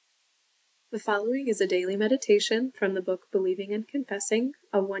The following is a daily meditation from the book Believing and Confessing,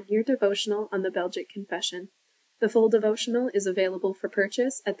 a one-year devotional on the Belgic Confession. The full devotional is available for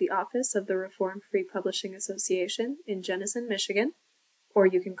purchase at the office of the Reformed Free Publishing Association in Jenison, Michigan, or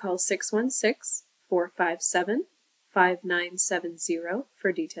you can call 616-457-5970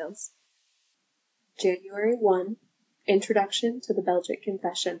 for details. January 1. Introduction to the Belgic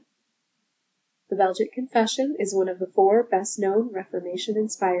Confession. The Belgic Confession is one of the four best-known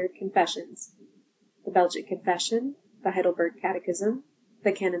Reformation-inspired confessions: the Belgic Confession, the Heidelberg Catechism,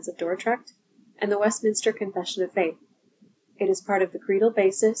 the Canons of Dordrecht, and the Westminster Confession of Faith. It is part of the creedal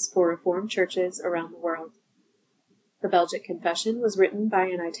basis for Reformed churches around the world. The Belgic Confession was written by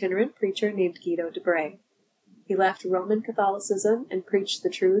an itinerant preacher named Guido de Brès. He left Roman Catholicism and preached the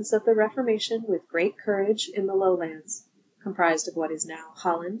truths of the Reformation with great courage in the lowlands, comprised of what is now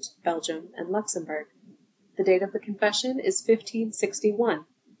Holland, Belgium, and Luxembourg. The date of the confession is 1561,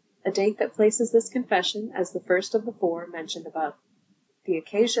 a date that places this confession as the first of the four mentioned above. The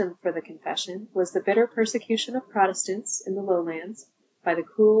occasion for the confession was the bitter persecution of Protestants in the lowlands by the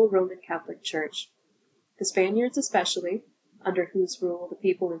cruel Roman Catholic Church. The Spaniards especially, under whose rule the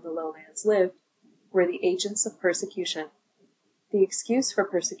people in the lowlands lived, were the agents of persecution. The excuse for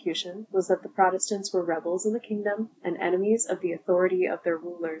persecution was that the Protestants were rebels in the kingdom and enemies of the authority of their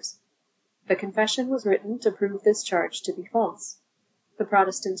rulers. The confession was written to prove this charge to be false. The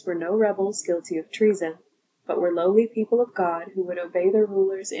Protestants were no rebels guilty of treason, but were lowly people of God who would obey their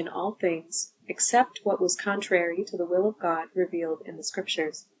rulers in all things, except what was contrary to the will of God revealed in the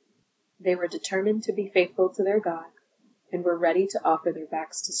Scriptures. They were determined to be faithful to their God, and were ready to offer their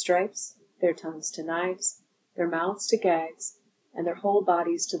backs to stripes, their tongues to knives, their mouths to gags, and their whole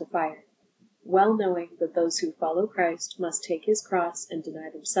bodies to the fire, well knowing that those who follow Christ must take his cross and deny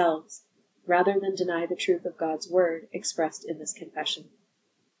themselves, rather than deny the truth of God's word expressed in this confession.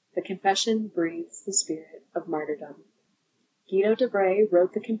 The confession breathes the spirit of martyrdom. Guido de Brès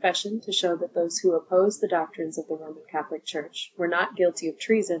wrote the confession to show that those who opposed the doctrines of the Roman Catholic Church were not guilty of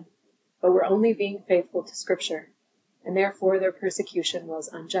treason, but were only being faithful to Scripture, and therefore their persecution was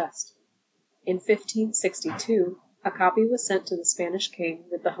unjust. In 1562, a copy was sent to the Spanish king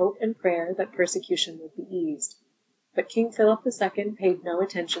with the hope and prayer that persecution would be eased, but King Philip II paid no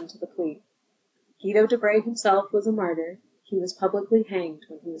attention to the plea. Guido de Brès himself was a martyr. He was publicly hanged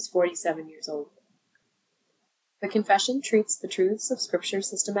when he was 47 years old. The confession treats the truths of Scripture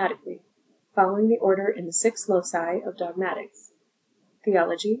systematically, following the order in the 6 loci of dogmatics: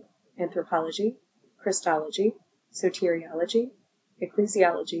 theology, anthropology, Christology, soteriology,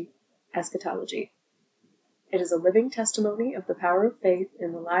 ecclesiology, eschatology. It is a living testimony of the power of faith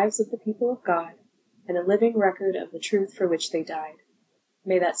in the lives of the people of God, and a living record of the truth for which they died.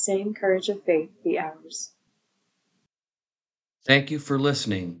 May that same courage of faith be ours. Thank you for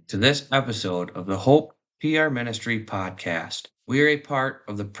listening to this episode of the Hope PR Ministry podcast. We are a part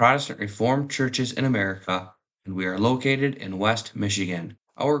of the Protestant Reformed Churches in America, and we are located in West Michigan.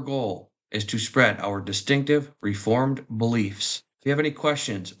 Our goal is to spread our distinctive Reformed beliefs. If you have any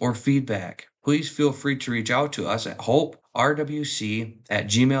questions or feedback, please feel free to reach out to us at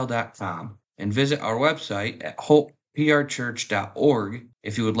hoperwc@gmail.com and visit our website at hopeprchurch.org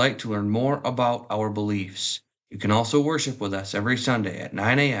if you would like to learn more about our beliefs. You can also worship with us every Sunday at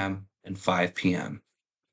 9 a.m. and 5 p.m.